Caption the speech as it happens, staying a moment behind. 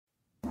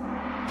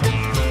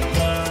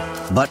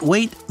But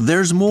wait,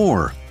 there's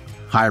more.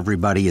 Hi,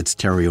 everybody. It's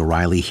Terry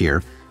O'Reilly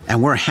here,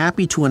 and we're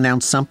happy to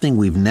announce something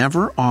we've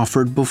never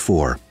offered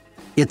before.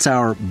 It's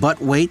our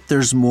But Wait,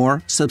 There's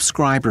More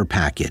subscriber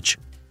package.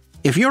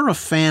 If you're a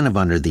fan of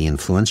Under the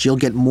Influence, you'll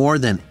get more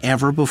than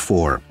ever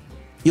before.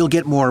 You'll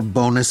get more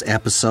bonus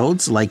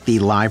episodes like the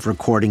live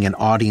recording and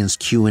audience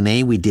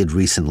Q&A we did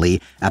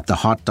recently at the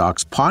Hot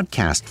Docs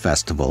Podcast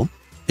Festival,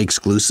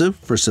 exclusive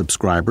for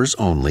subscribers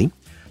only.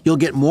 You'll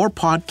get more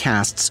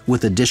podcasts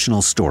with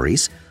additional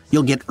stories.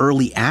 You'll get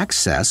early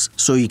access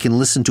so you can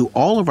listen to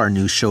all of our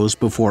new shows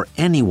before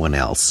anyone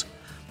else.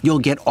 You'll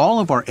get all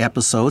of our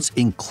episodes,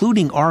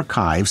 including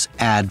archives,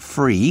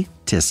 ad-free.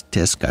 Tisk,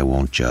 tisk, I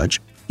won't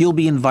judge. You'll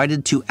be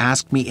invited to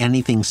Ask Me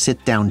Anything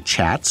sit-down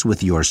chats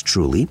with yours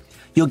truly.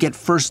 You'll get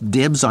first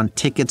dibs on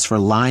tickets for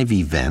live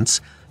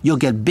events. You'll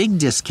get big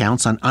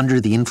discounts on Under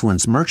the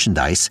Influence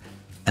merchandise.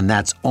 And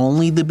that's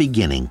only the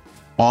beginning,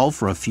 all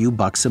for a few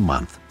bucks a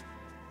month.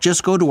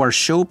 Just go to our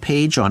show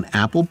page on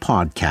Apple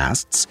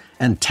Podcasts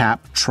and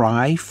tap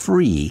Try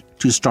Free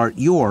to start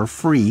your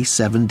free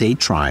 7-day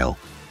trial.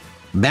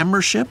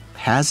 Membership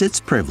has its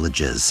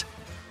privileges.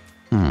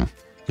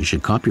 You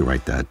should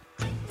copyright that.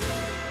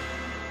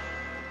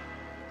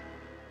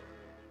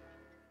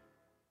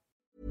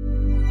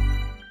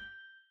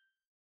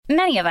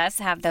 Many of us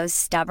have those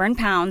stubborn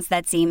pounds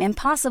that seem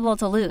impossible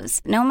to lose,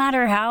 no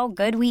matter how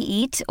good we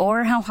eat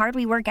or how hard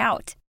we work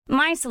out.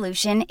 My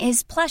solution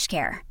is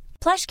PlushCare.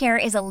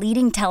 PlushCare is a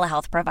leading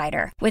telehealth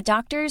provider with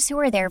doctors who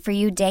are there for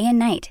you day and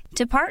night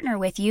to partner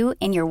with you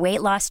in your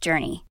weight loss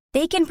journey.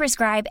 They can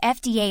prescribe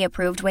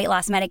FDA-approved weight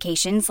loss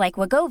medications like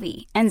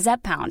Wegovy and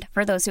Zepbound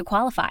for those who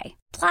qualify.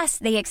 Plus,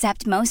 they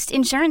accept most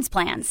insurance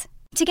plans.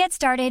 To get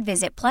started,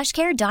 visit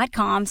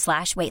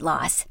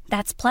plushcare.com/weightloss.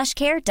 That's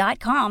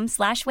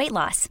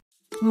plushcare.com/weightloss.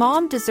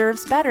 Mom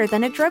deserves better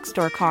than a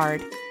drugstore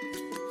card.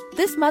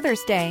 This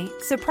Mother's Day,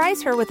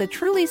 surprise her with a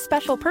truly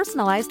special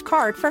personalized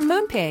card from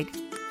Moonpig.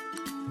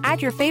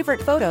 Add your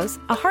favorite photos,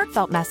 a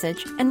heartfelt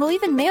message, and we'll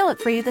even mail it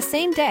for you the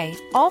same day,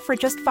 all for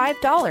just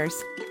 $5.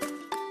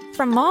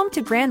 From mom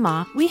to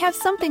grandma, we have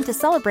something to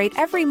celebrate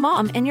every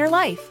mom in your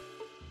life.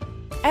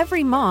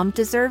 Every mom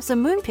deserves a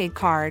Moonpig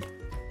card.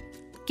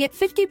 Get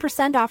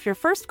 50% off your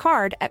first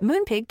card at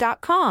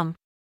Moonpig.com.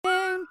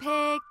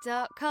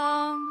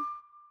 Moonpig.com.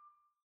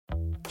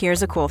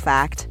 Here's a cool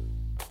fact.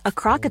 A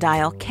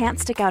crocodile can't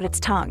stick out its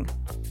tongue.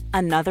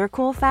 Another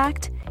cool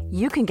fact,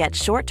 you can get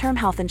short-term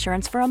health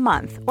insurance for a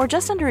month or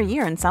just under a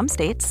year in some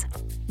states.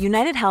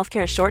 United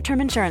Healthcare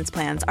short-term insurance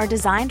plans are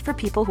designed for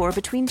people who are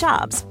between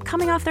jobs,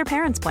 coming off their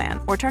parents' plan,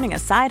 or turning a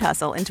side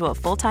hustle into a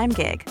full-time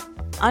gig.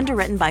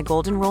 Underwritten by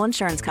Golden Rule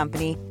Insurance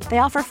Company, they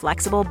offer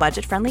flexible,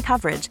 budget-friendly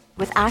coverage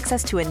with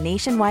access to a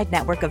nationwide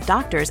network of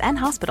doctors and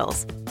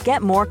hospitals.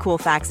 Get more cool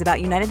facts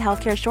about United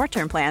Healthcare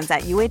short-term plans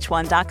at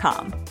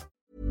uh1.com.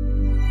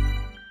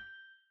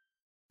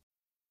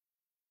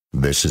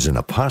 This is an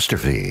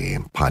Apostrophe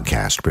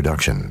podcast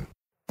production.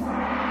 You're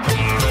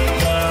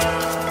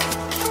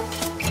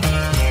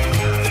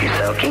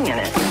soaking in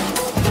it.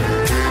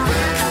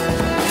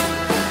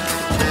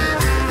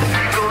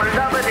 You'll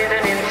love it in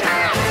an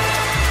instant.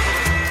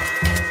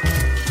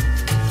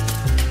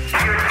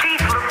 Your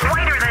teeth look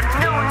whiter than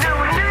no.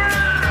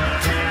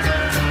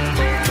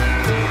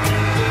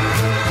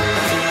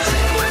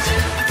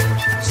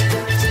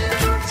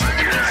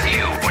 You're not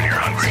you when you're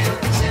hungry.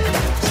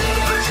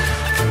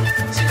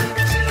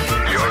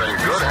 You're in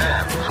good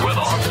hands with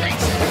Austin.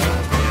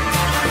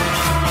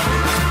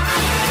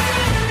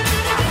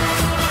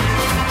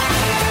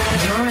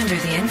 You're Under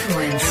the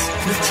Influence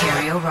with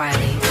Terry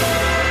O'Reilly.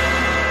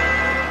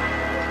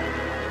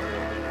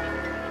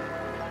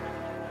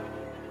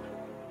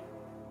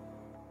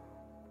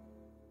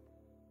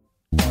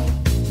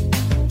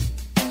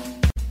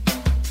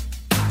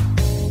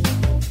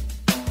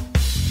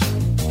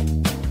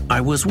 I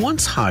was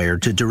once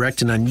hired to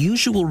direct an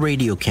unusual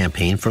radio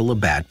campaign for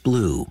Labatt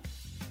Blue.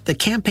 The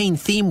campaign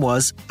theme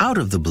was Out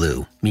of the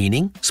Blue,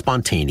 meaning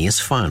spontaneous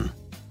fun.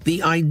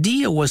 The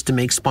idea was to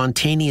make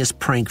spontaneous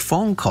prank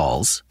phone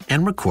calls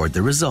and record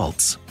the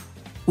results.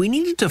 We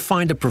needed to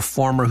find a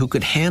performer who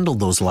could handle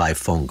those live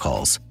phone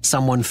calls,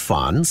 someone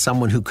fun,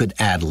 someone who could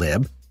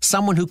ad-lib,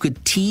 someone who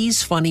could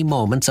tease funny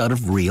moments out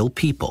of real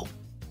people.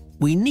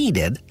 We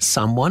needed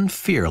someone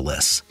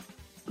fearless.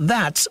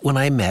 That's when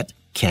I met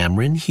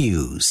Cameron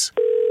Hughes.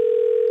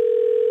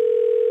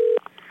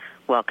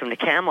 Welcome to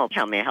Camel.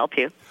 How may I help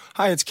you?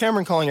 Hi, it's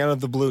Cameron calling out of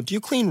the blue. Do you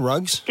clean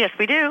rugs? Yes,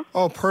 we do.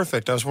 Oh,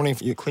 perfect. I was wondering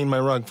if you clean my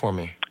rug for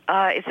me.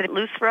 Is it a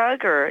loose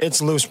rug or?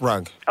 It's loose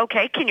rug.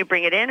 Okay, can you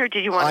bring it in or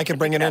did you want I can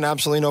bring it in,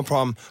 absolutely no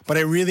problem. But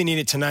I really need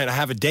it tonight. I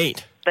have a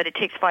date. But it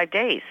takes 5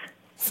 days.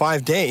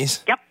 5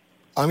 days? Yep.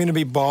 I'm going to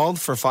be bald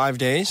for 5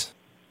 days?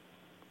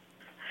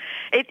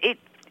 It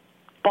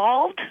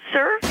bald,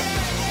 sir?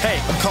 Hey,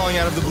 I'm calling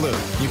out of the blue.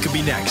 You could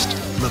be next.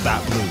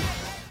 Labatt Blue.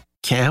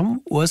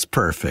 Cam was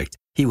perfect.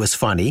 He was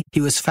funny, he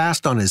was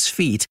fast on his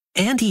feet,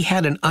 and he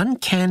had an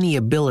uncanny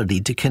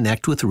ability to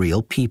connect with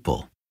real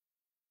people.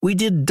 We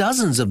did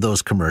dozens of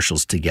those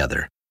commercials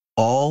together,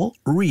 all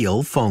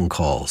real phone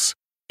calls.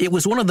 It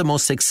was one of the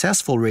most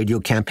successful radio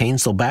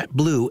campaigns Labatt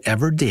Blue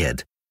ever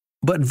did.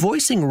 But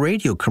voicing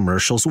radio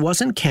commercials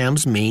wasn't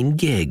Cam's main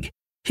gig.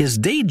 His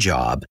day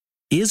job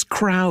is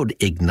crowd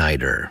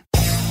igniter.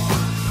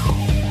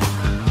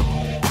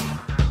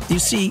 You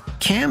see,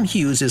 Cam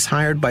Hughes is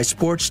hired by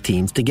sports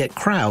teams to get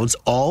crowds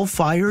all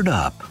fired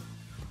up.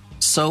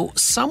 So,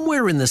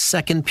 somewhere in the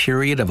second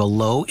period of a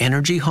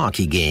low-energy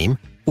hockey game,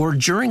 or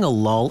during a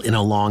lull in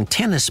a long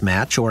tennis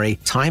match or a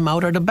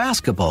timeout at a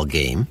basketball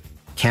game,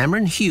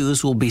 Cameron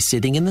Hughes will be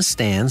sitting in the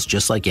stands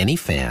just like any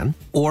fan,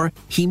 or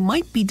he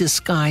might be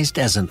disguised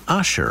as an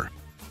usher.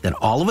 Then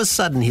all of a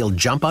sudden he'll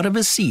jump out of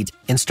his seat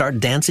and start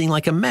dancing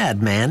like a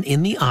madman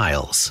in the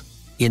aisles.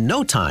 In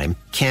no time,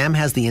 Cam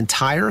has the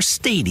entire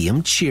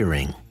stadium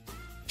cheering.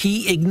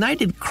 He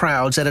ignited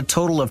crowds at a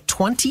total of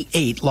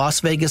 28 Las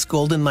Vegas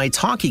Golden Knights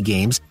hockey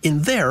games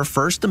in their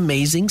first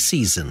amazing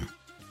season.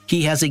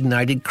 He has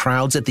ignited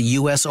crowds at the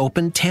U.S.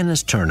 Open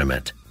tennis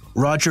tournament.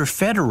 Roger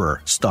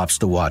Federer stops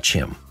to watch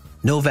him.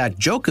 Novak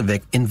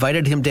Djokovic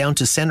invited him down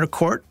to center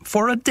court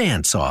for a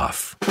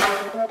dance-off.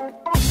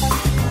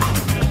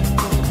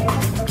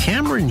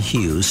 Cameron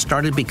Hughes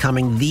started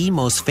becoming the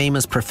most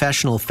famous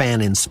professional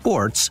fan in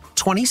sports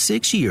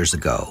 26 years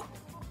ago.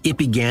 It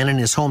began in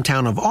his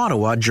hometown of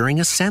Ottawa during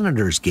a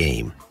Senators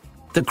game.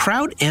 The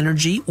crowd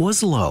energy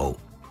was low,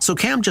 so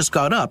Cam just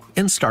got up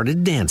and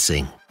started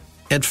dancing.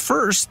 At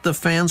first, the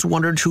fans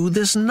wondered who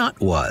this nut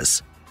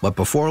was. But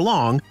before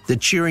long, the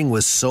cheering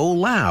was so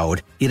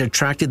loud, it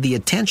attracted the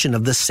attention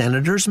of the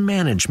Senators'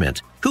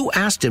 management, who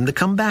asked him to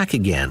come back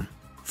again.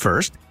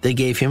 First, they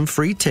gave him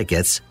free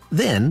tickets,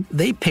 then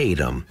they paid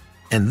him.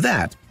 And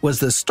that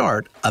was the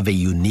start of a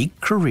unique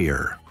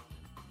career.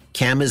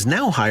 Cam is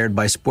now hired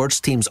by sports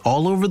teams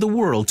all over the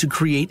world to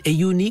create a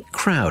unique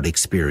crowd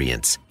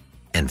experience.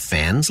 And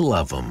fans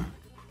love him.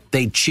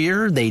 They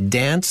cheer, they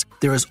dance,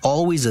 there is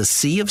always a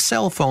sea of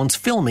cell phones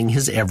filming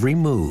his every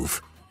move.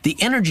 The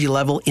energy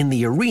level in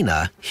the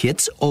arena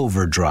hits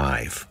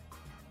overdrive.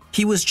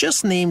 He was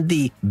just named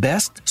the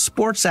Best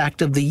Sports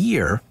Act of the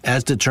Year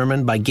as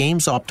determined by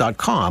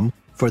GamesOp.com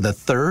for the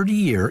third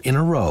year in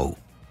a row.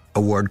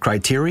 Award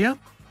criteria: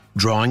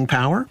 drawing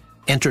power,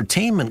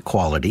 entertainment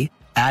quality,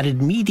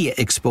 added media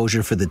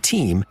exposure for the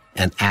team,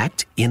 and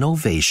act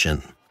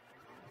innovation.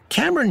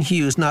 Cameron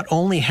Hughes not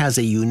only has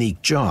a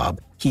unique job,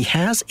 he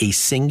has a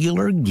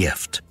singular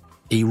gift.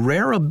 A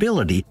rare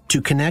ability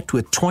to connect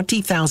with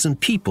 20,000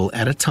 people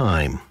at a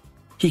time.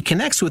 He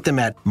connects with them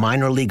at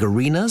minor league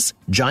arenas,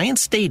 giant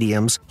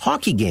stadiums,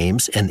 hockey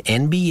games, and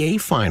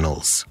NBA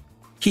finals.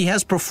 He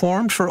has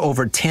performed for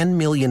over 10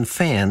 million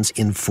fans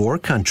in 4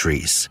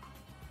 countries.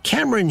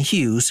 Cameron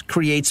Hughes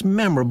creates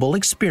memorable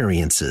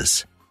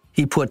experiences.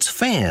 He puts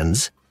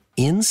fans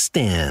in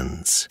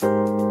stands.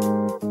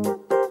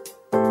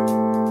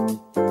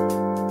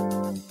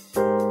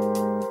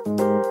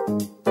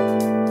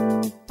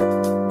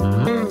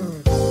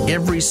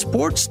 Every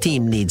sports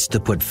team needs to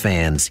put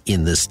fans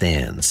in the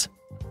stands.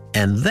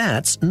 And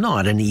that's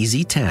not an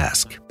easy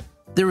task.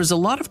 There is a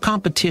lot of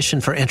competition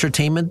for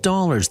entertainment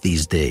dollars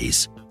these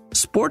days.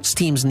 Sports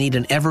teams need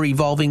an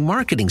ever-evolving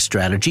marketing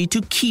strategy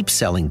to keep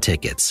selling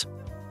tickets.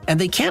 And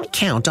they can't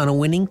count on a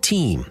winning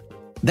team.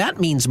 That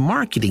means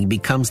marketing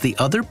becomes the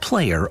other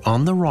player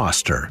on the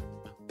roster.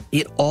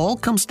 It all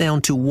comes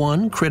down to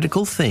one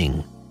critical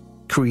thing: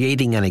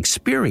 creating an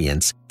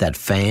experience that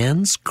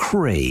fans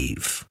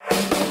crave.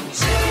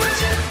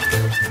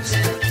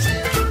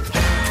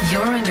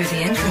 You're under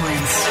the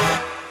influence.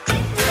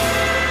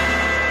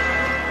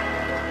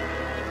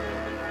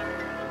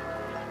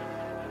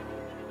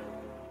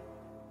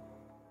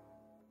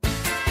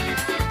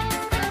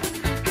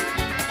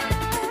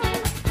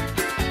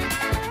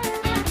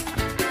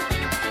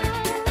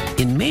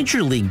 In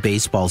Major League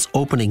Baseball's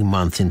opening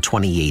month in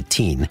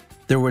 2018,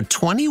 there were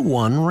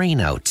 21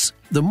 rainouts,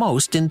 the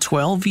most in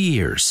 12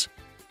 years.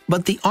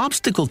 But the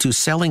obstacle to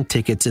selling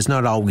tickets is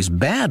not always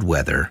bad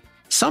weather.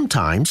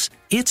 Sometimes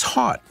it's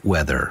hot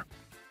weather.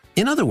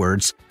 In other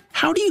words,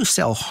 how do you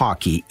sell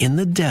hockey in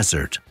the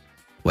desert?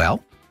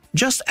 Well,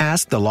 just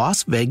ask the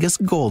Las Vegas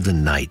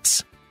Golden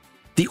Knights.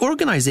 The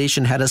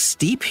organization had a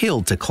steep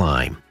hill to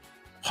climb.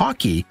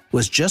 Hockey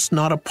was just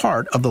not a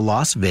part of the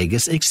Las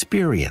Vegas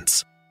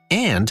experience.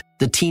 And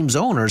the team's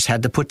owners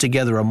had to put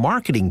together a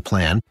marketing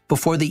plan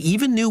before they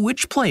even knew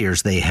which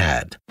players they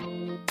had.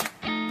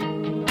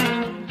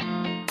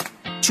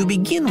 To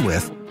begin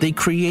with, they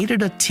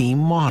created a team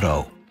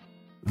motto: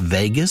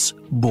 Vegas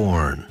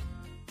Born.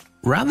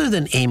 Rather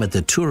than aim at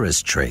the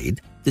tourist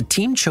trade, the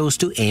team chose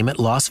to aim at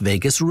Las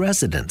Vegas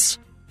residents,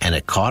 and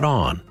it caught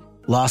on.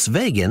 Las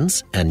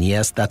Vegans, and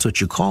yes, that's what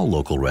you call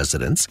local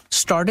residents,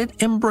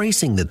 started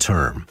embracing the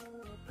term.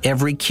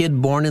 Every kid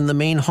born in the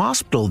main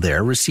hospital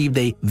there received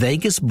a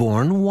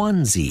Vegas-born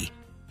onesie.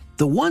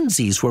 The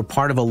onesies were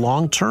part of a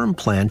long-term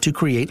plan to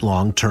create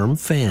long-term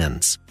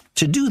fans.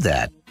 To do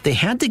that, they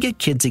had to get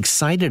kids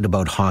excited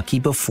about hockey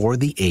before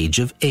the age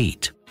of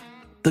 8.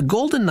 The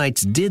Golden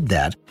Knights did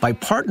that by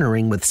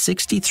partnering with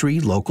 63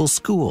 local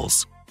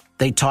schools.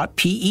 They taught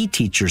PE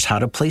teachers how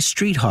to play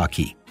street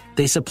hockey.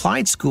 They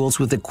supplied schools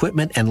with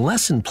equipment and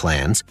lesson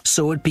plans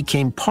so it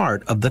became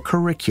part of the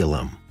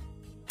curriculum.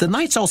 The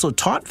Knights also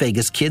taught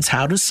Vegas kids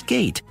how to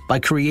skate by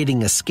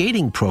creating a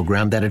skating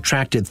program that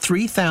attracted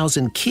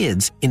 3,000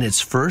 kids in its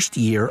first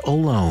year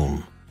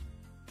alone.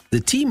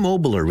 The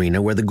T-Mobile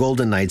Arena where the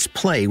Golden Knights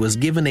play was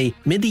given a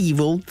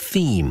medieval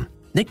theme,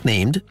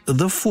 nicknamed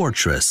the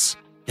Fortress.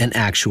 An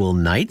actual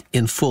knight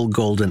in full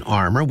golden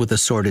armor with a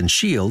sword and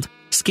shield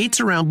skates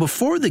around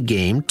before the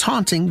game,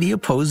 taunting the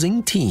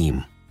opposing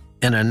team.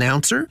 An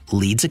announcer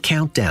leads a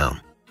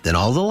countdown. Then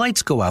all the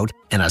lights go out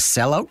and a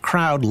sellout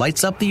crowd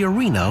lights up the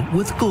arena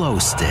with glow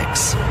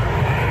sticks.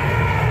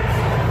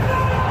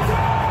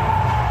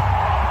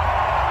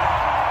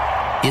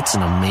 It's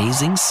an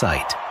amazing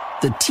sight.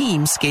 The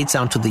team skates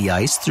onto the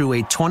ice through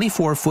a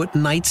 24-foot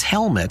Knights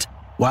helmet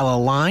while a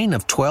line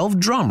of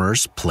 12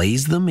 drummers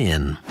plays them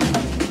in.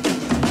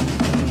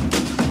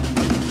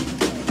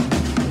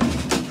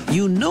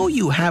 You know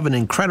you have an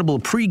incredible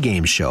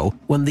pregame show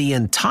when the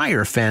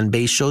entire fan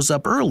base shows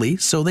up early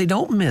so they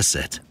don't miss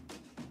it.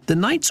 The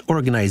Knights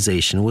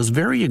organization was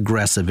very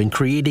aggressive in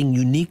creating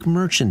unique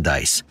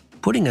merchandise,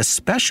 putting a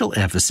special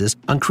emphasis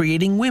on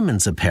creating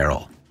women's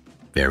apparel.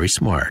 Very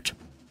smart.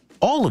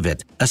 All of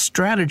it a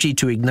strategy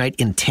to ignite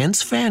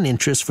intense fan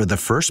interest for the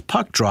first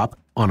puck drop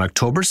on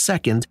October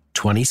 2nd,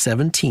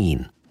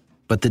 2017.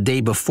 But the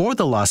day before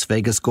the Las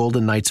Vegas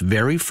Golden Knights'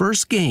 very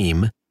first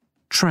game,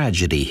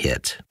 tragedy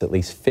hit. At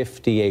least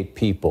 58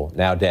 people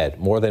now dead,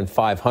 more than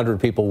 500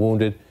 people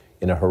wounded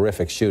in a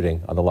horrific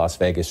shooting on the Las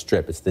Vegas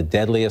Strip. It's the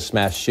deadliest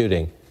mass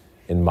shooting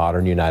in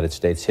modern United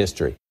States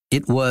history.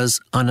 It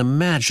was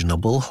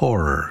unimaginable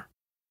horror.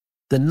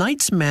 The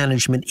Knights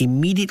management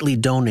immediately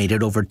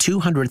donated over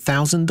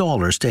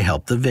 $200,000 to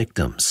help the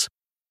victims.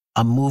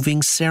 A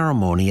moving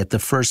ceremony at the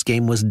first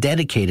game was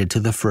dedicated to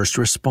the first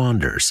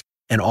responders,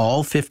 and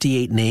all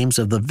 58 names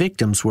of the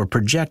victims were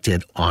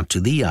projected onto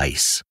the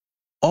ice.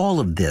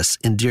 All of this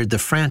endeared the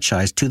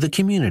franchise to the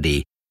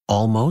community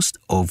almost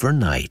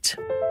overnight.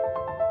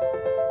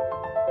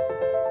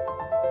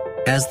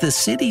 As the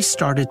city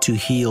started to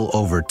heal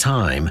over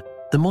time,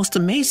 the most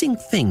amazing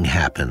thing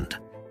happened.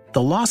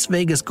 The Las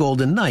Vegas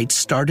Golden Knights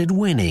started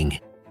winning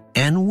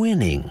and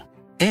winning.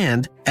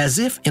 And, as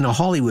if in a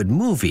Hollywood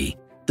movie,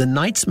 the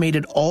Knights made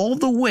it all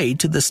the way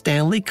to the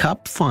Stanley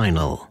Cup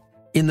final.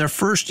 In their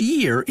first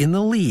year in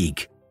the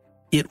league.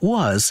 It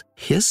was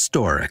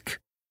historic.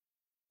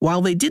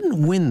 While they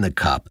didn't win the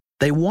cup,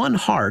 they won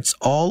hearts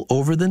all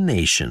over the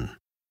nation.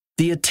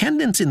 The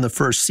attendance in the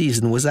first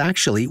season was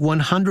actually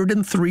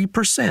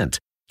 103%,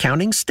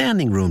 counting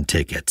standing room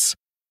tickets.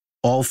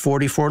 All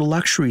 44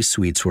 luxury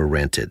suites were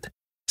rented.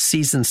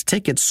 Season's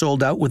tickets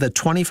sold out with a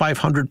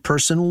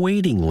 2,500-person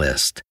waiting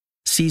list.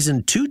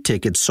 Season 2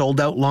 tickets sold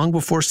out long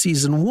before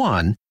Season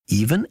 1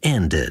 even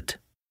ended.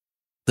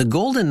 The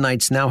Golden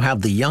Knights now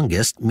have the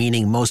youngest,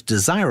 meaning most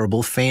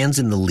desirable fans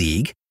in the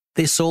league.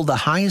 They sold the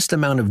highest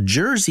amount of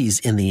jerseys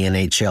in the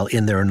NHL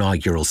in their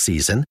inaugural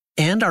season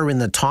and are in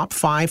the top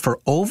 5 for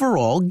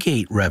overall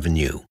gate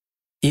revenue.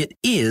 It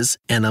is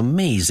an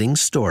amazing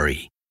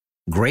story.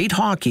 Great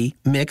hockey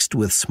mixed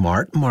with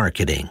smart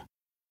marketing.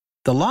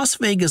 The Las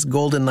Vegas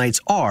Golden Knights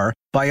are,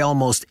 by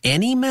almost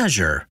any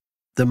measure,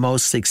 the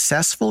most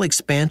successful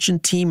expansion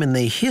team in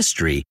the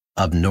history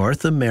of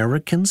North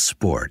American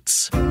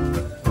sports.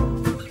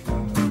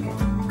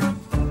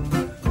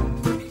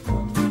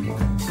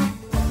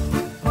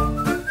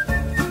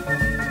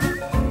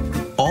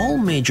 All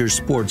major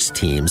sports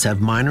teams have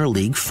minor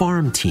league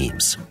farm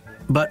teams.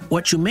 But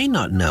what you may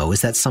not know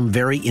is that some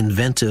very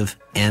inventive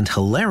and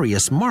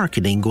hilarious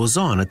marketing goes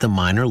on at the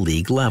minor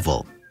league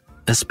level,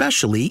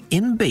 especially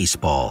in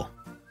baseball.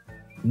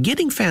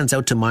 Getting fans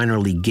out to minor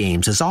league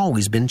games has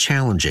always been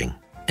challenging,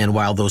 and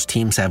while those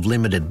teams have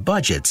limited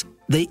budgets,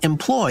 they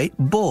employ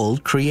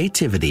bold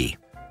creativity.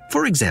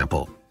 For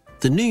example,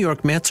 the New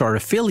York Mets are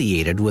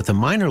affiliated with a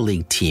minor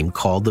league team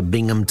called the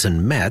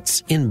Binghamton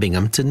Mets in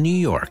Binghamton, New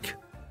York.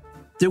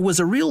 There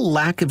was a real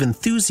lack of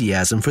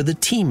enthusiasm for the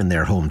team in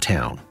their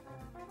hometown.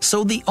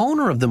 So the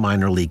owner of the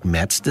minor league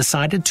Mets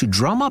decided to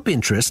drum up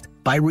interest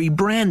by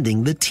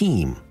rebranding the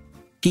team.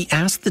 He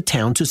asked the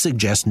town to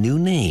suggest new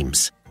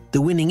names.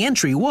 The winning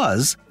entry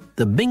was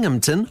the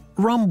Binghamton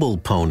Rumble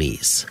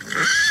Ponies.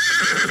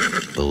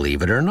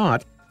 Believe it or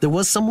not, there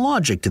was some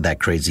logic to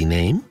that crazy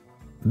name.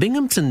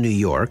 Binghamton, New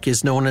York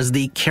is known as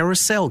the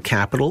carousel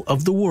capital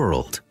of the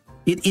world.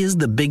 It is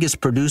the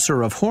biggest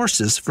producer of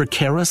horses for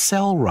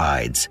carousel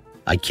rides.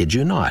 I kid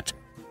you not.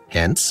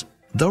 Hence,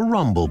 the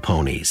Rumble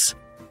Ponies.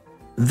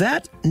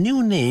 That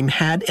new name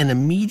had an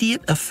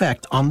immediate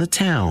effect on the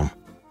town.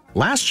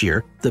 Last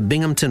year, the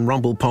Binghamton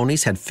Rumble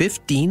Ponies had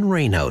 15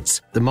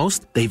 rainouts, the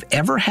most they've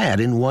ever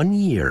had in 1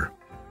 year.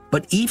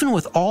 But even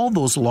with all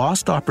those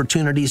lost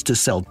opportunities to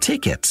sell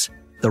tickets,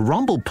 the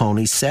Rumble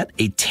Ponies set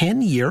a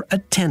 10-year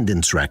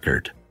attendance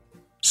record.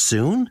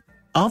 Soon,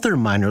 other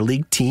minor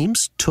league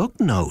teams took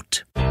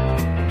note.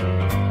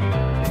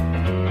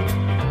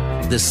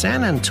 The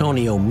San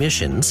Antonio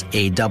Missions,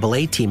 a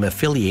AA team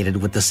affiliated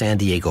with the San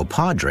Diego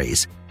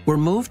Padres, were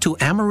moved to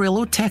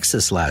Amarillo,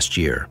 Texas last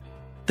year.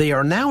 They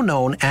are now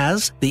known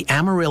as the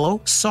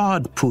Amarillo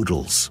Sod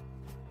Poodles,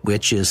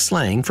 which is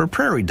slang for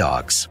prairie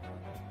dogs.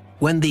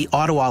 When the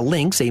Ottawa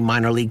Lynx, a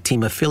minor league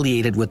team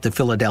affiliated with the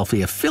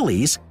Philadelphia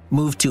Phillies,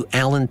 moved to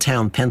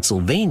Allentown,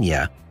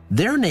 Pennsylvania,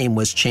 their name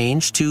was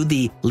changed to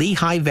the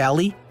Lehigh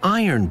Valley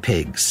Iron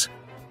Pigs.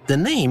 The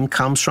name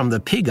comes from the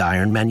pig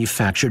iron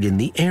manufactured in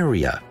the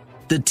area.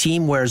 The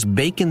team wears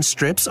bacon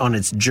strips on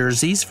its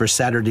jerseys for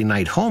Saturday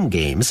night home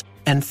games,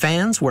 and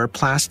fans wear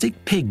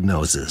plastic pig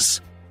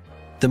noses.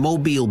 The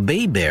Mobile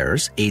Bay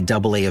Bears, a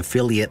AA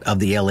affiliate of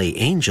the LA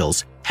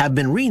Angels, have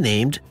been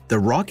renamed the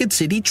Rocket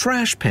City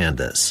Trash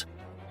Pandas.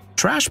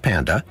 Trash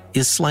Panda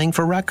is slang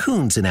for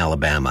raccoons in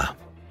Alabama.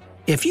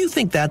 If you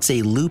think that's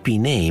a loopy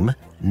name,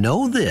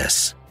 know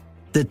this.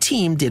 The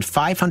team did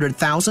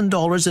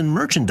 $500,000 in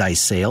merchandise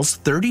sales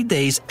 30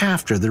 days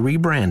after the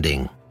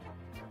rebranding.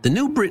 The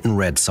New Britain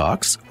Red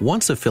Sox,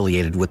 once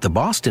affiliated with the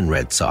Boston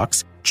Red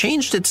Sox,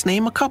 changed its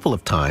name a couple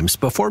of times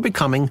before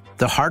becoming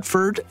the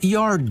Hartford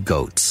Yard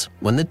Goats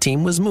when the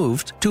team was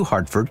moved to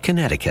Hartford,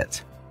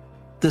 Connecticut.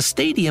 The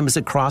stadium is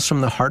across from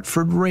the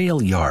Hartford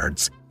Rail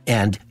Yards,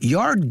 and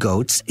Yard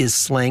Goats is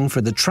slang for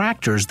the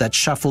tractors that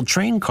shuffle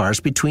train cars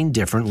between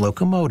different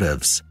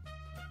locomotives.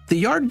 The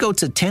Yard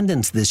Goats'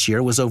 attendance this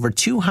year was over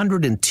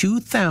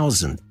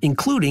 202,000,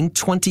 including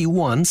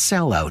 21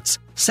 sellouts,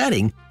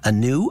 setting a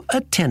new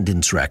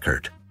attendance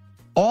record.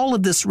 All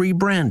of this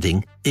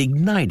rebranding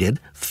ignited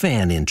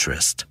fan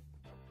interest.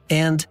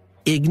 And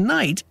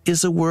ignite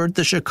is a word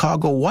the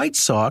Chicago White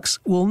Sox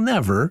will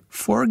never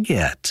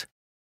forget.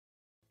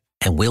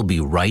 And we'll be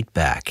right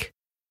back.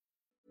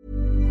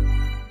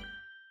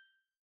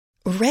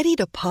 Ready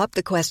to pop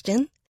the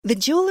question? The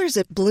jewelers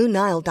at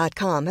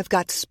BlueNile.com have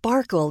got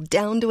sparkle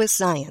down to a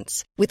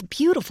science with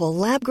beautiful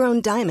lab-grown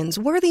diamonds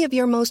worthy of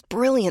your most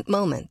brilliant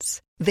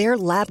moments. Their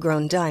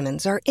lab-grown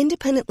diamonds are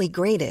independently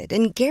graded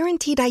and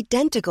guaranteed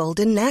identical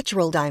to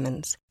natural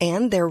diamonds,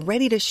 and they're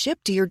ready to ship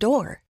to your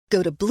door.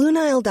 Go to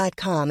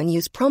BlueNile.com and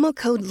use promo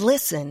code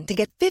LISTEN to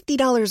get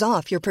 $50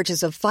 off your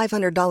purchase of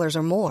 $500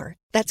 or more.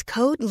 That's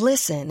code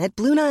LISTEN at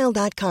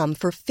BlueNile.com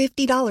for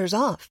 $50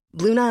 off.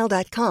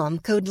 BlueNile.com,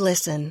 code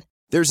LISTEN.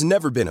 There's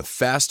never been a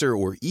faster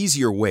or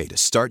easier way to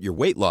start your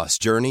weight loss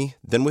journey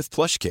than with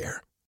PlushCare.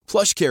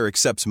 PlushCare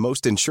accepts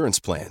most insurance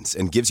plans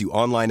and gives you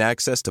online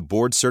access to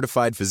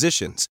board-certified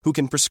physicians who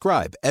can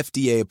prescribe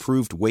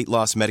FDA-approved weight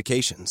loss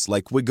medications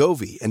like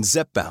Wegovy and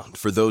Zepbound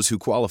for those who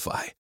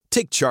qualify.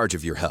 Take charge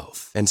of your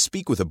health and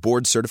speak with a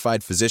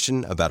board-certified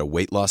physician about a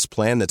weight loss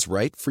plan that's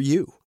right for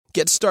you.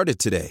 Get started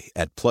today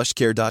at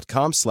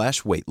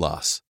plushcare.com/weight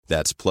loss.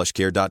 That's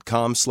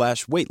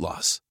plushcare.com/weight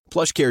loss.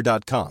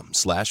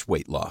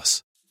 plushcare.com/weight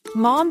loss.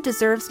 Mom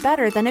deserves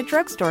better than a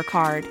drugstore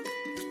card.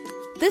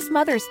 This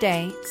Mother's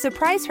Day,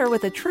 surprise her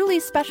with a truly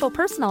special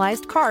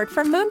personalized card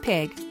from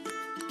Moonpig.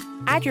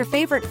 Add your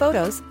favorite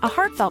photos, a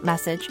heartfelt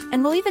message,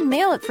 and we'll even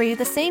mail it for you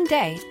the same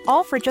day,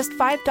 all for just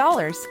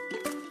 $5.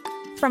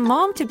 From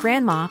mom to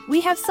grandma, we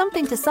have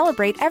something to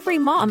celebrate every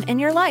mom in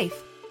your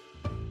life.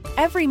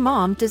 Every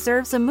mom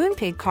deserves a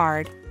Moonpig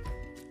card.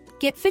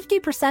 Get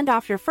 50%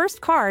 off your first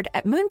card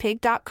at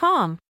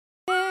Moonpig.com.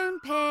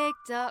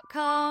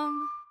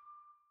 Moonpig.com.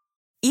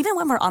 Even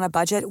when we're on a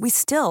budget, we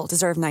still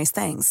deserve nice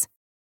things.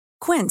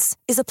 Quince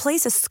is a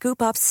place to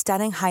scoop up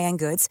stunning high-end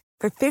goods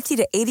for 50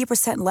 to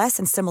 80% less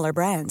than similar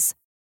brands.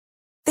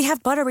 They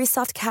have buttery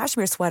soft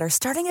cashmere sweaters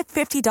starting at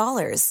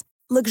 $50,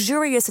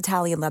 luxurious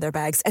Italian leather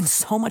bags, and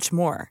so much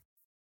more.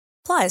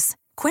 Plus,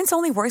 Quince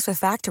only works with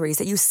factories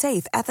that use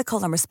safe,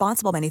 ethical, and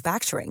responsible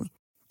manufacturing.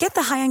 Get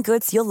the high-end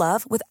goods you'll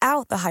love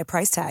without the high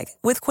price tag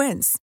with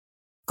Quince.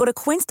 Go to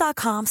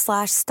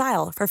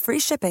quince.com/style for free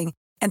shipping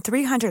and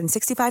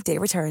 365-day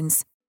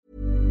returns.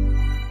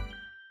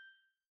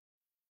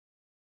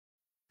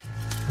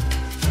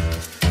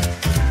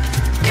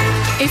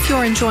 If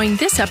you're enjoying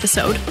this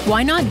episode,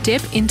 why not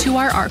dip into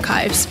our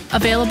archives,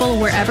 available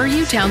wherever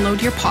you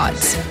download your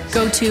pods.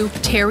 Go to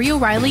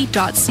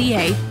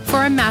terryoreilly.ca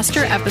for a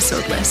master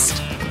episode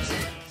list.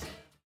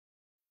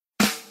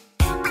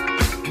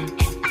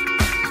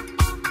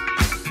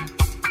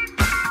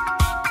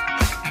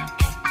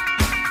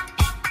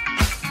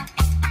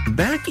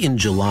 Back in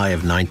July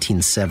of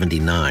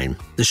 1979,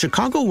 the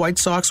Chicago White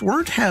Sox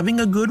weren't having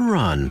a good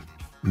run.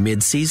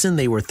 Mid-season,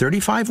 they were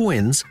 35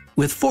 wins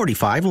with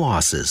 45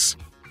 losses.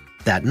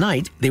 That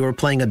night, they were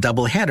playing a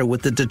doubleheader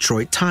with the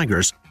Detroit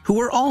Tigers, who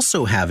were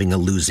also having a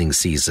losing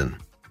season.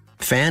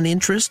 Fan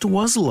interest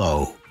was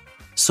low.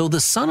 So the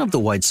son of the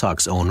White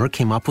Sox owner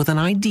came up with an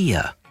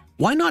idea.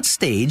 Why not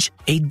stage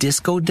a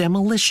disco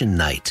demolition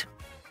night?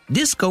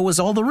 Disco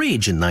was all the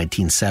rage in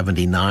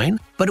 1979,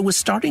 but it was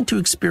starting to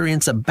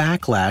experience a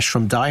backlash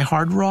from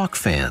die-hard rock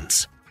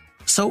fans.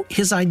 So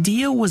his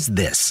idea was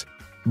this: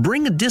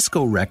 bring a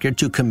disco record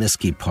to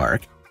Comiskey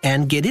Park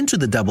and get into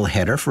the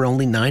doubleheader for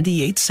only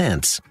 98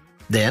 cents.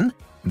 Then,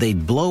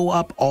 they'd blow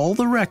up all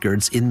the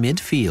records in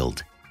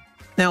midfield.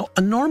 Now,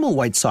 a normal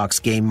White Sox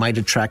game might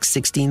attract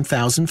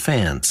 16,000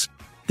 fans.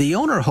 The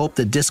owner hoped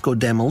the disco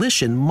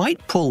demolition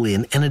might pull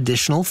in an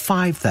additional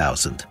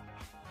 5,000.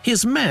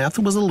 His math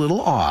was a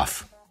little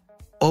off.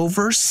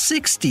 over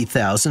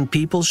 60,000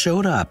 people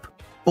showed up.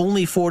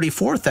 Only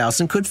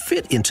 44,000 could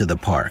fit into the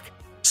park.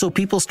 So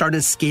people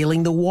started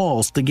scaling the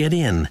walls to get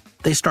in.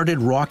 They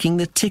started rocking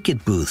the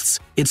ticket booths.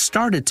 It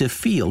started to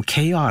feel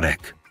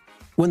chaotic.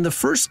 When the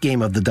first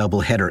game of the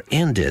doubleheader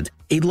ended,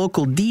 a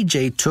local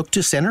DJ took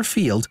to center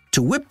field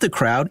to whip the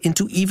crowd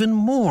into even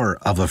more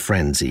of a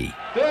frenzy.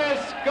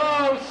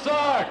 Disco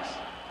sucks!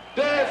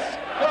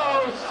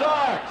 Disco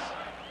sucks!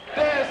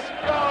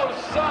 Disco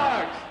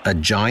sucks! A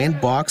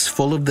giant box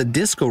full of the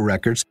disco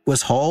records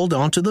was hauled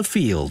onto the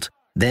field.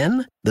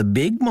 Then the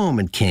big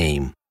moment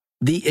came.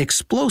 The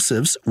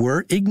explosives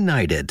were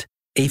ignited.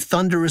 A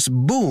thunderous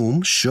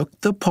boom shook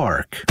the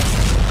park.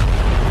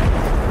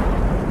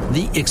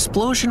 The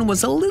explosion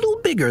was a little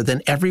bigger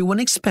than everyone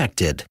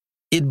expected.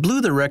 It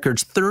blew the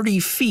records 30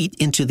 feet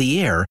into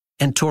the air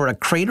and tore a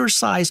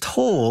crater-sized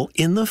hole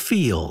in the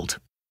field.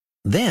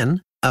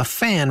 Then, a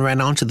fan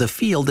ran onto the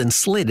field and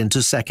slid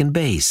into second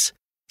base.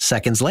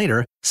 Seconds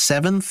later,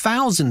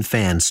 7,000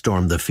 fans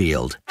stormed the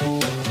field.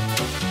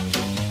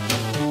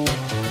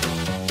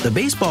 The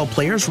baseball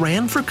players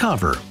ran for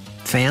cover.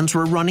 Fans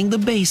were running the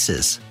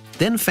bases.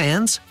 Then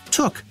fans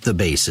took the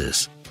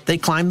bases. They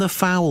climbed the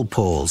foul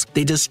poles.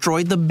 They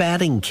destroyed the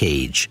batting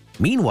cage.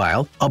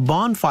 Meanwhile, a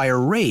bonfire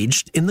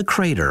raged in the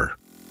crater.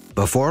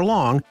 Before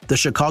long, the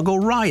Chicago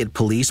Riot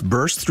Police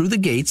burst through the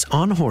gates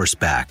on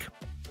horseback.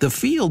 The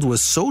field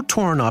was so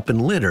torn up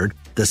and littered,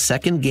 the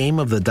second game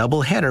of the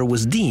doubleheader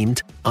was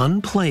deemed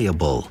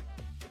unplayable.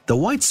 The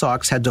White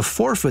Sox had to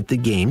forfeit the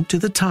game to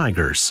the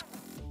Tigers.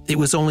 It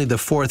was only the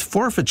fourth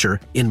forfeiture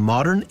in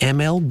modern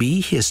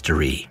MLB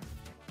history.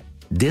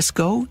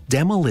 Disco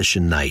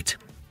Demolition Night,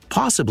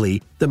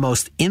 possibly the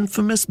most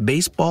infamous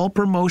baseball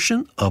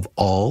promotion of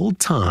all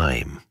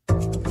time.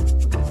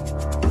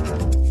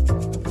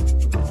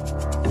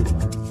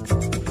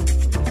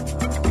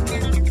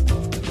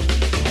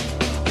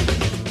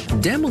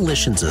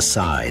 Demolitions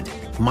aside,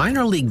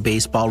 minor league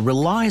baseball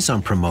relies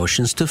on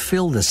promotions to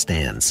fill the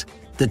stands.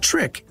 The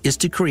trick is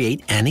to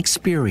create an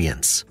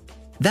experience.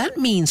 That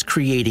means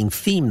creating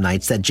theme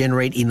nights that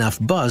generate enough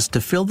buzz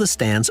to fill the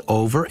stands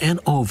over and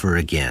over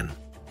again.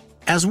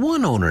 As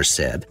one owner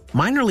said,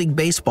 minor league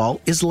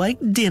baseball is like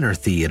dinner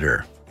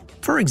theater.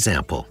 For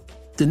example,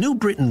 the New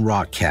Britain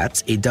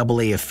Rockcats, a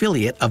AA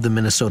affiliate of the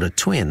Minnesota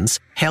Twins,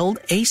 held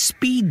a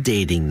speed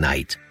dating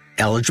night.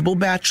 Eligible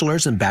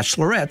bachelors and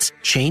bachelorettes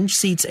changed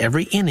seats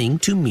every inning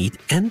to meet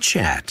and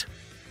chat.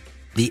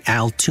 The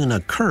Altoona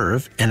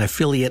Curve, an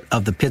affiliate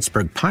of the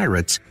Pittsburgh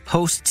Pirates,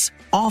 hosts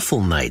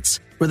Awful Nights,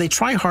 where they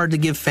try hard to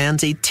give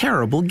fans a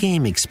terrible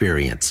game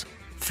experience.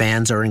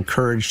 Fans are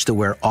encouraged to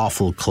wear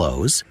awful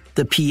clothes,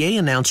 the PA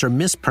announcer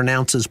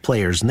mispronounces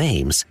players'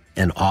 names,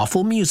 and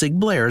awful music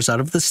blares out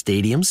of the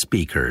stadium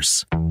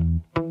speakers.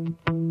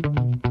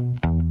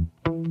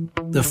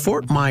 The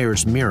Fort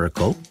Myers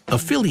Miracle,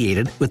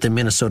 affiliated with the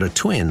Minnesota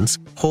Twins,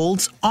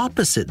 holds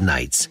opposite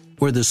nights,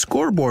 where the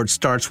scoreboard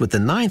starts with the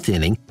ninth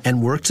inning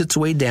and works its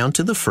way down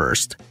to the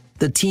first.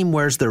 The team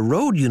wears their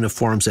road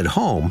uniforms at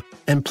home,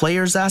 and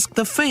players ask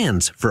the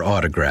fans for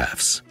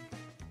autographs.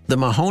 The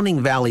Mahoning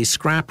Valley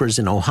Scrappers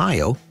in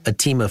Ohio, a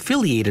team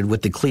affiliated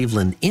with the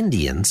Cleveland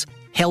Indians,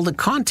 held a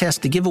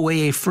contest to give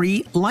away a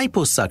free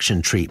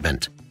liposuction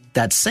treatment.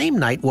 That same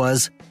night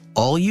was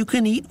All You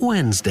Can Eat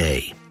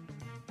Wednesday.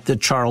 The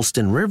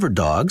Charleston River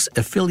Dogs,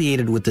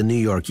 affiliated with the New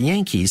York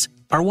Yankees,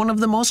 are one of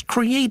the most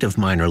creative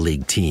minor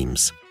league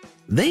teams.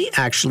 They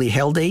actually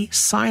held a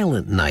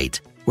silent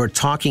night, where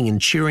talking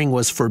and cheering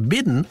was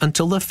forbidden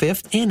until the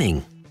fifth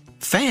inning.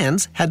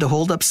 Fans had to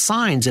hold up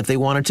signs if they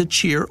wanted to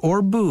cheer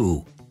or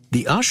boo.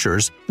 The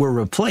ushers were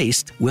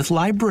replaced with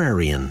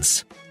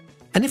librarians.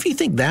 And if you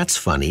think that's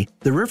funny,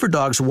 the River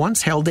Dogs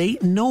once held a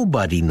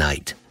nobody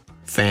night.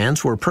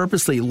 Fans were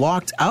purposely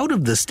locked out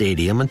of the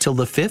stadium until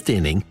the fifth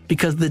inning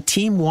because the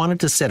team wanted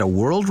to set a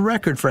world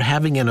record for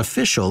having an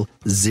official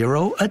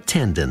 0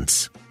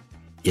 attendance.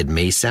 It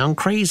may sound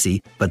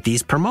crazy, but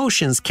these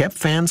promotions kept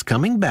fans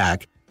coming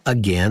back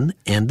again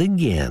and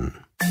again.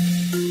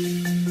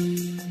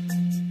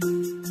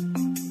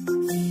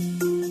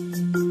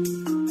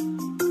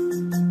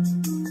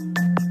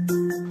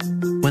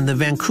 When the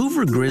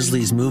Vancouver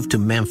Grizzlies moved to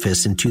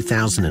Memphis in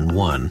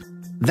 2001,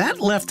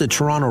 that left the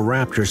Toronto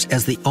Raptors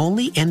as the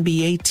only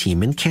NBA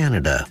team in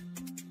Canada.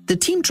 The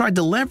team tried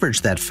to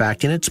leverage that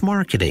fact in its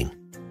marketing,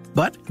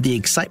 but the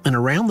excitement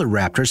around the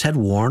Raptors had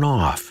worn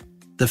off.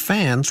 The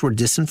fans were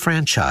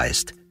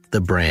disenfranchised.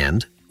 The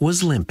brand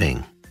was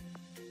limping.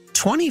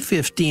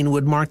 2015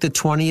 would mark the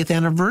 20th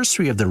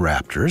anniversary of the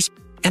Raptors,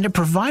 and it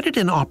provided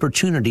an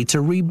opportunity to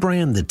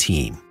rebrand the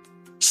team.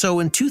 So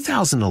in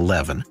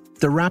 2011,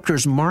 the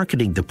Raptors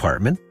marketing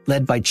department,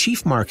 led by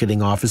Chief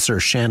Marketing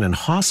Officer Shannon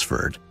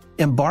Hosford,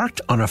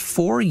 embarked on a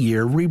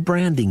 4-year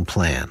rebranding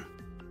plan.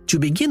 To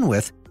begin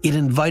with, it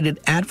invited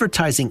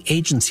advertising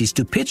agencies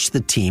to pitch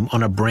the team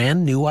on a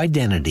brand new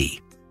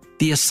identity.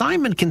 The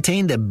assignment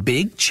contained a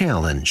big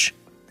challenge.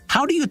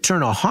 How do you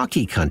turn a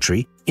hockey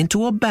country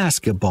into a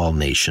basketball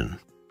nation?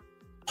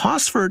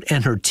 Hosford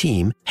and her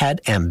team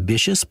had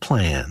ambitious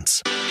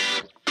plans.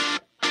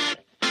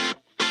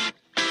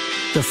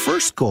 The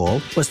first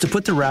goal was to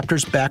put the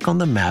Raptors back on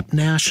the map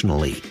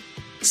nationally.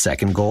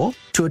 Second goal,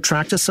 to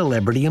attract a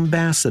celebrity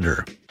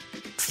ambassador.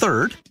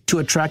 Third, to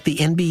attract the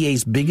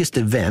NBA's biggest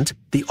event,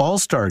 the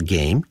All-Star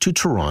Game, to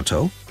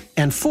Toronto.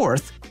 And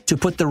fourth, to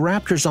put the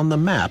Raptors on the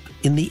map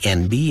in the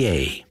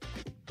NBA.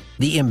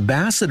 The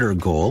ambassador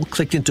goal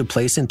clicked into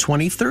place in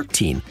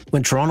 2013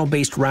 when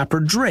Toronto-based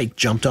rapper Drake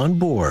jumped on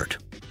board.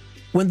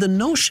 When the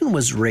notion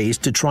was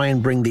raised to try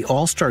and bring the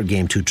All-Star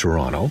Game to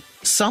Toronto,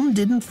 some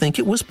didn't think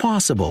it was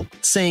possible,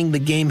 saying the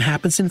game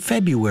happens in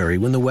February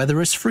when the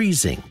weather is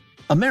freezing.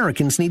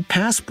 Americans need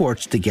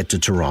passports to get to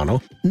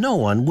Toronto. No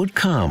one would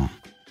come.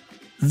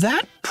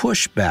 That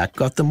pushback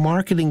got the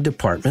marketing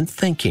department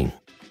thinking.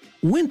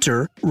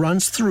 Winter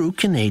runs through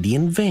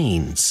Canadian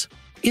veins.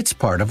 It's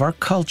part of our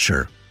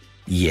culture.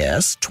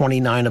 Yes,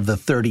 29 of the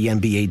 30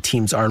 NBA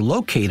teams are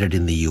located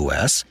in the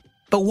U.S.,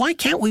 but why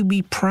can't we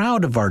be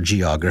proud of our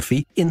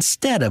geography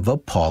instead of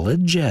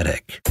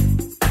apologetic?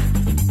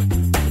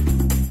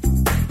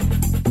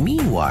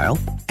 Meanwhile,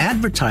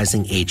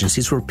 advertising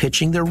agencies were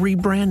pitching their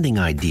rebranding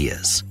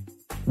ideas.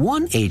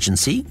 One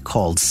agency,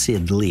 called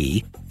Sid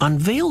Lee,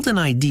 unveiled an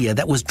idea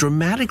that was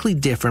dramatically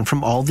different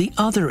from all the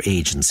other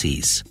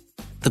agencies.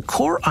 The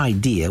core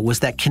idea was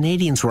that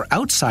Canadians were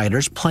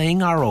outsiders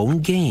playing our own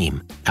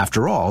game.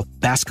 After all,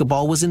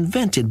 basketball was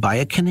invented by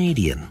a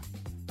Canadian.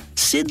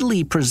 Sid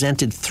Lee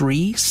presented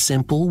 3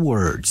 simple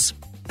words.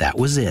 That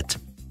was it.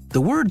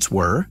 The words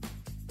were,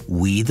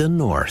 "We the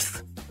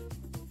North."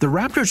 The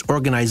Raptors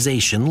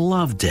organization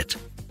loved it.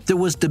 There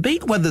was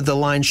debate whether the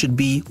line should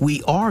be,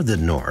 "We are the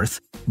North,"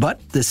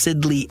 but the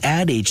Sid Lee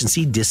ad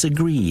agency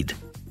disagreed.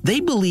 They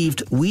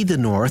believed "We the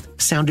North"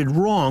 sounded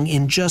wrong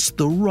in just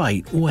the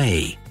right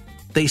way.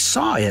 They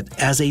saw it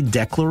as a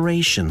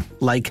declaration,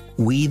 like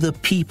 "We the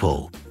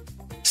People."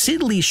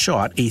 Sid Lee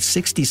shot a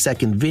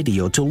 60-second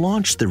video to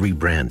launch the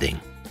rebranding.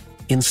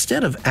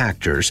 Instead of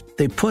actors,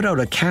 they put out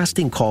a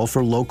casting call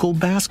for local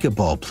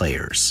basketball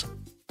players.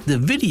 The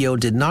video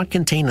did not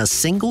contain a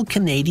single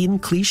Canadian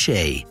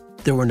cliché.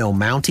 There were no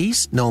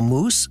Mounties, no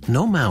Moose,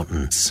 no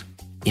mountains.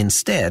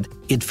 Instead,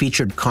 it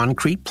featured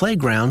concrete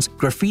playgrounds,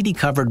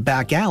 graffiti-covered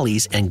back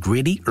alleys, and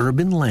gritty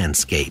urban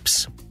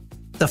landscapes.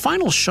 The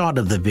final shot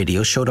of the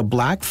video showed a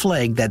black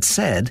flag that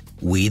said,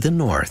 "We the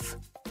North."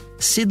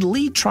 Sid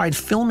Lee tried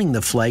filming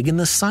the flag in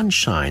the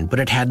sunshine, but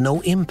it had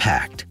no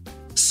impact.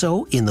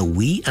 So, in the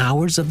wee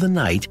hours of the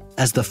night,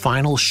 as the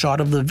final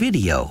shot of the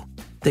video,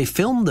 they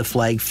filmed the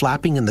flag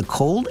flapping in the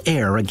cold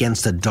air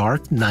against a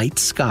dark night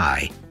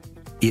sky.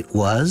 It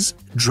was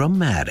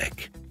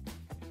dramatic.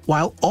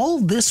 While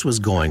all this was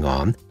going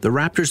on, the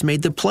Raptors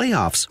made the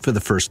playoffs for the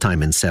first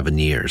time in 7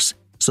 years,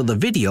 so the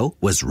video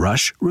was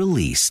rush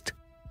released.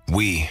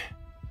 We,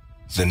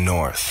 the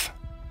North.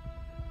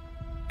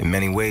 In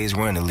many ways,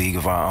 we're in a league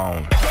of our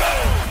own.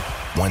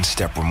 One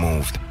step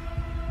removed,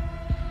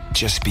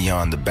 just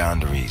beyond the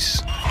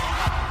boundaries.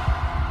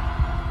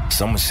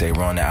 Some would say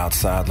we're on the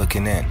outside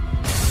looking in.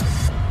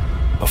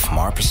 But from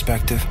our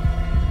perspective,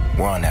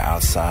 we're on the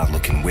outside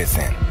looking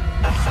within.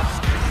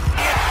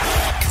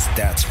 Because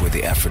that's where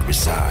the effort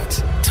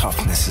resides.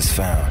 Toughness is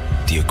found.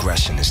 The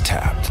aggression is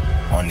tapped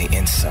on the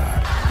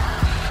inside.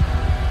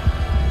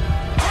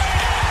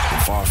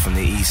 Far from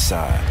the east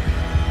side,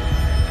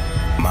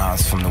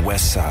 miles from the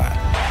west side,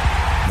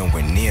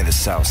 nowhere near the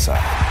south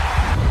side.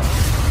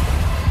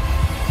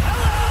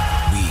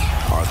 We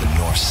are the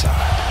north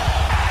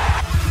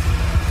side,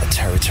 a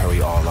territory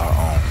all our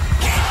own.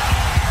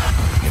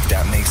 And if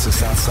that makes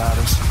us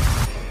outsiders,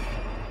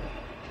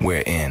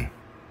 we're in.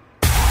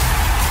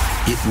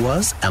 It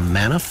was a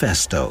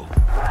manifesto.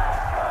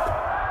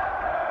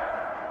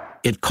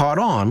 It caught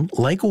on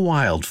like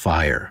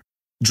wildfire.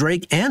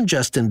 Drake and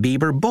Justin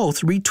Bieber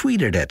both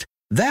retweeted it.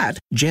 That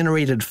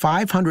generated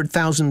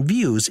 500,000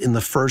 views in the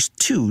first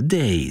 2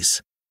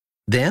 days.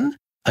 Then,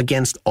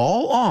 against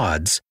all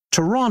odds,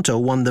 Toronto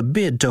won the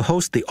bid to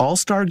host the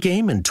All-Star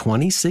Game in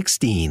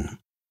 2016.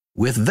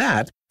 With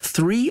that,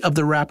 3 of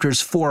the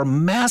Raptors' 4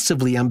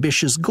 massively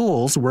ambitious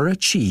goals were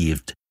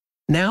achieved.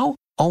 Now,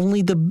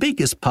 only the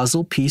biggest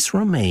puzzle piece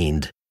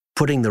remained,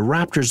 putting the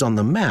Raptors on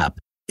the map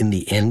in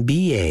the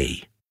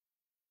NBA.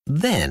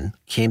 Then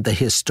came the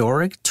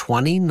historic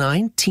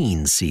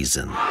 2019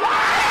 season. And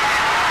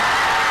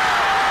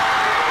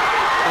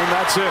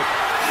that's it.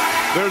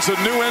 There's a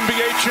new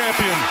NBA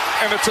champion,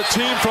 and it's a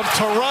team from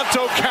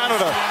Toronto,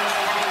 Canada.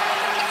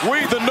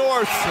 We, the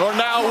North, are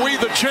now we,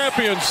 the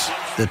champions.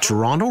 The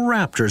Toronto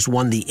Raptors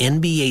won the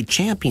NBA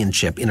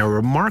championship in a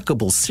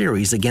remarkable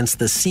series against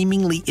the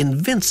seemingly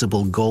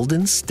invincible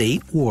Golden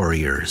State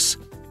Warriors.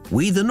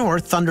 We, the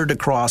North, thundered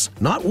across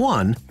not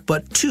one,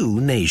 but 2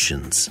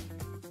 nations.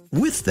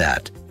 With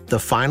that, the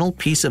final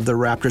piece of the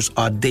Raptors'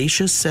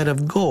 audacious set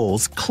of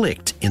goals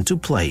clicked into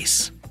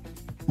place.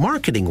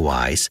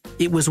 Marketing-wise,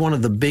 it was one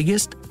of the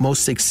biggest,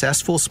 most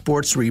successful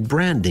sports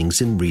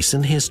rebrandings in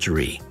recent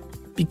history.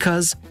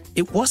 Because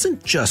it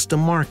wasn't just a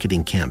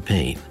marketing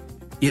campaign.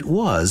 It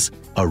was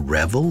a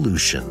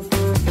revolution.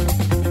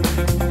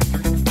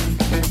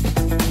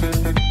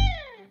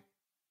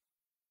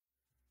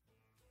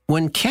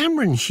 When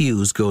Cameron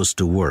Hughes goes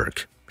to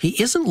work,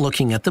 he isn't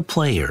looking at the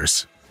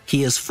players.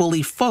 He is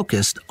fully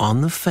focused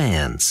on the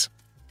fans.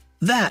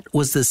 That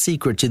was the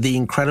secret to the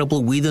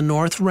incredible We the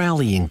North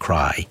rallying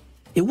cry.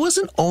 It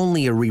wasn't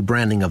only a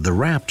rebranding of the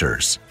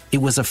Raptors, it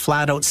was a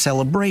flat-out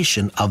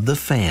celebration of the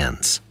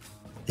fans.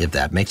 If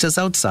that makes us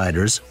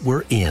outsiders,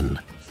 we're in.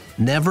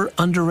 Never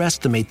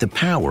underestimate the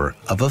power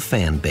of a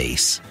fan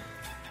base.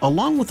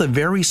 Along with a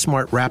very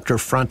smart Raptor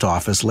front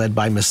office led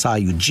by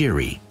Masai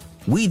Ujiri,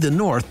 We the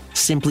North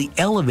simply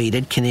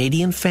elevated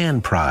Canadian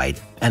fan pride,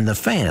 and the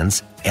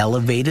fans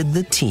elevated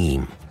the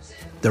team.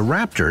 The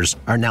Raptors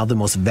are now the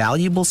most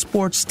valuable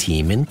sports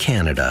team in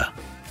Canada.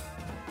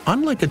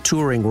 Unlike a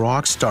touring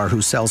rock star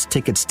who sells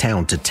tickets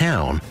town to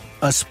town,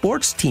 a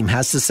sports team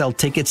has to sell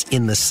tickets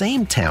in the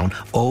same town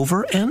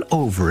over and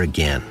over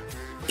again.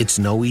 It's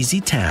no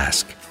easy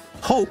task.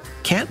 Hope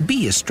can't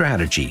be a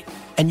strategy,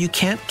 and you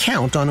can't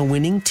count on a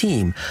winning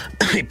team,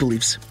 I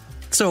believe.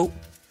 So,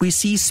 we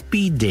see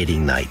speed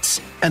dating nights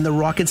and the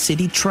Rocket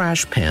City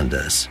Trash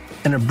Pandas,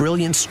 and a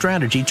brilliant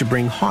strategy to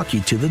bring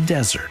hockey to the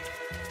desert.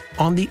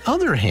 On the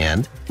other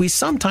hand, we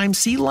sometimes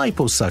see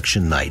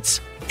liposuction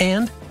nights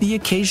and the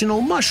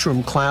occasional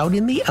mushroom cloud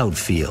in the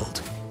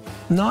outfield.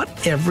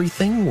 Not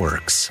everything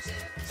works.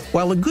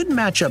 While a good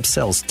matchup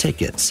sells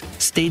tickets,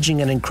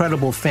 staging an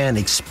incredible fan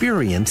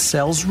experience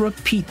sells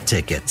repeat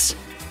tickets.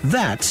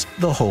 That's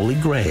the Holy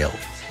Grail.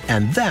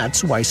 And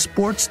that's why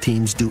sports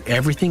teams do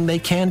everything they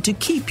can to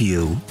keep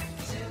you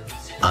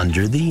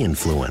under the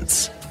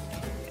influence.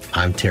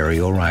 I'm Terry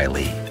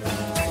O'Reilly.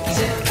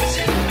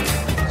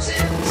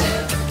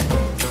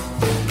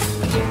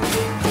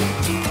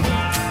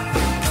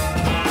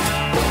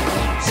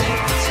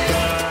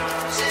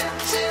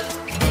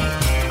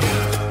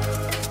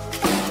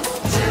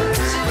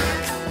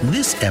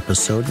 This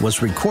episode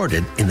was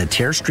recorded in the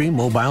Tearstream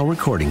Mobile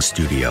Recording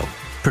Studio.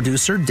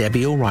 Producer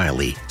Debbie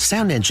O'Reilly.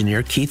 Sound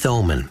engineer Keith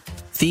Oman.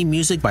 Theme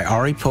music by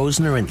Ari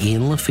Posner and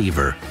Ian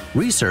Lefevre.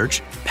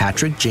 Research,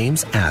 Patrick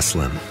James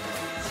Aslin.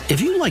 If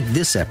you like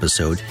this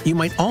episode, you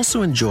might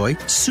also enjoy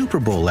Super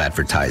Bowl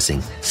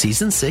advertising,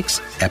 Season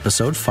 6,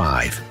 Episode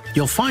 5.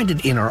 You'll find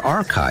it in our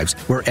archives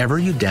wherever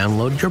you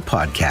download your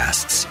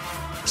podcasts.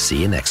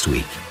 See you next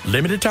week.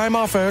 Limited time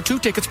offer, 2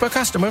 tickets per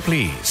customer,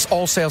 please.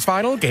 All sales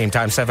final, game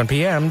time 7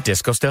 p.m.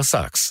 Disco still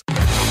sucks.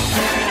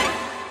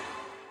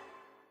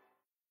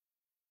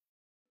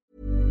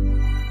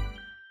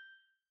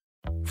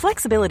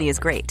 Flexibility is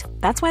great.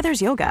 That's why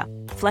there's yoga.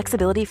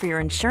 Flexibility for your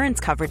insurance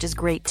coverage is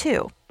great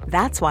too.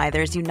 That's why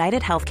there's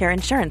United Healthcare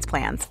Insurance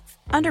Plans.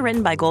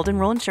 Underwritten by Golden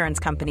Rule Insurance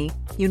Company,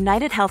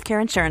 United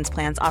Healthcare Insurance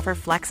Plans offer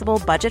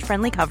flexible,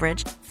 budget-friendly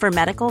coverage for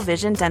medical,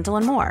 vision, dental,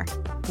 and more.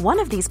 One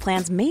of these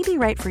plans may be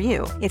right for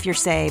you if you're,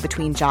 say,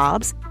 between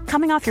jobs,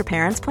 coming off your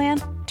parents'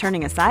 plan,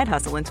 turning a side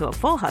hustle into a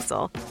full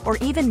hustle, or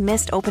even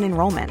missed open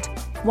enrollment.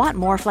 Want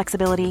more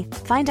flexibility?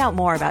 Find out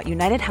more about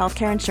United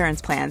Healthcare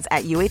Insurance Plans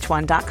at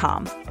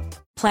uh1.com.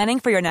 Planning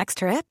for your next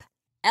trip?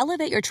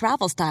 Elevate your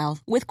travel style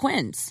with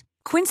Quince.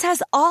 Quince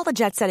has all the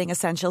jet-setting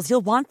essentials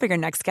you'll want for your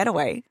next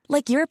getaway,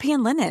 like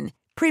European linen,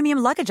 premium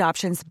luggage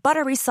options,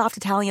 buttery soft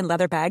Italian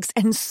leather bags,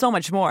 and so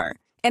much more.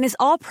 And is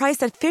all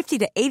priced at 50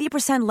 to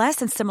 80% less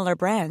than similar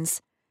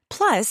brands.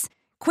 Plus,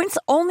 Quince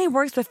only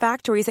works with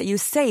factories that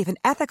use safe and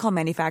ethical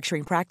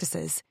manufacturing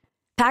practices.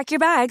 Pack your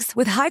bags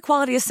with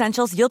high-quality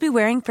essentials you'll be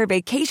wearing for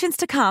vacations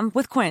to come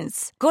with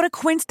Quince. Go to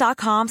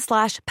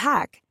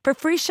quince.com/pack for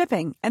free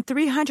shipping and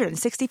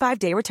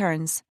 365-day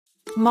returns.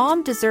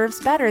 Mom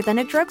deserves better than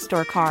a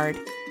drugstore card.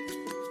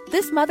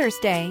 This Mother's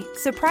Day,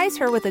 surprise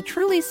her with a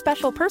truly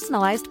special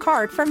personalized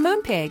card from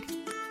Moonpig.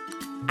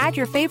 Add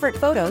your favorite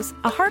photos,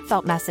 a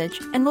heartfelt message,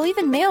 and we'll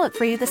even mail it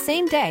for you the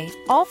same day,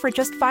 all for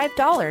just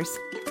 $5.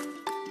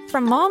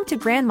 From mom to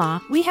grandma,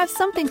 we have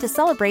something to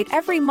celebrate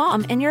every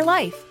mom in your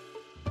life.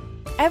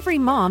 Every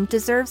mom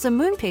deserves a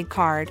Moonpig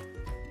card.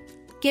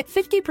 Get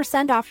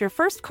 50% off your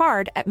first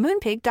card at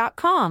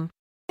Moonpig.com.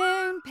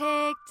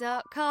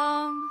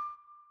 Moonpig.com.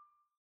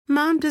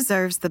 Mom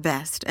deserves the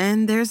best,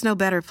 and there's no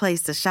better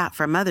place to shop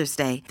for Mother's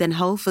Day than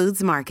Whole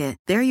Foods Market.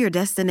 They're your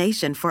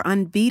destination for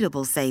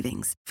unbeatable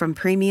savings, from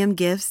premium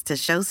gifts to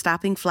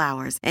show-stopping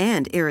flowers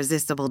and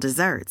irresistible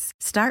desserts.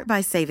 Start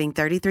by saving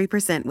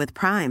 33% with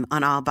Prime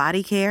on all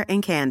body care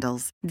and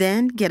candles.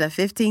 Then get a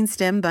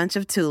 15-stem bunch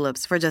of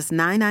tulips for just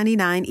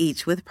 $9.99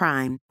 each with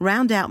Prime.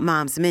 Round out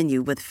Mom's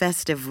menu with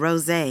festive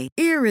rosé,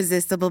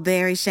 irresistible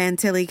berry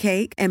chantilly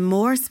cake, and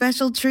more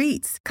special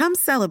treats. Come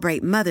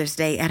celebrate Mother's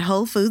Day at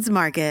Whole Foods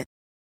Market.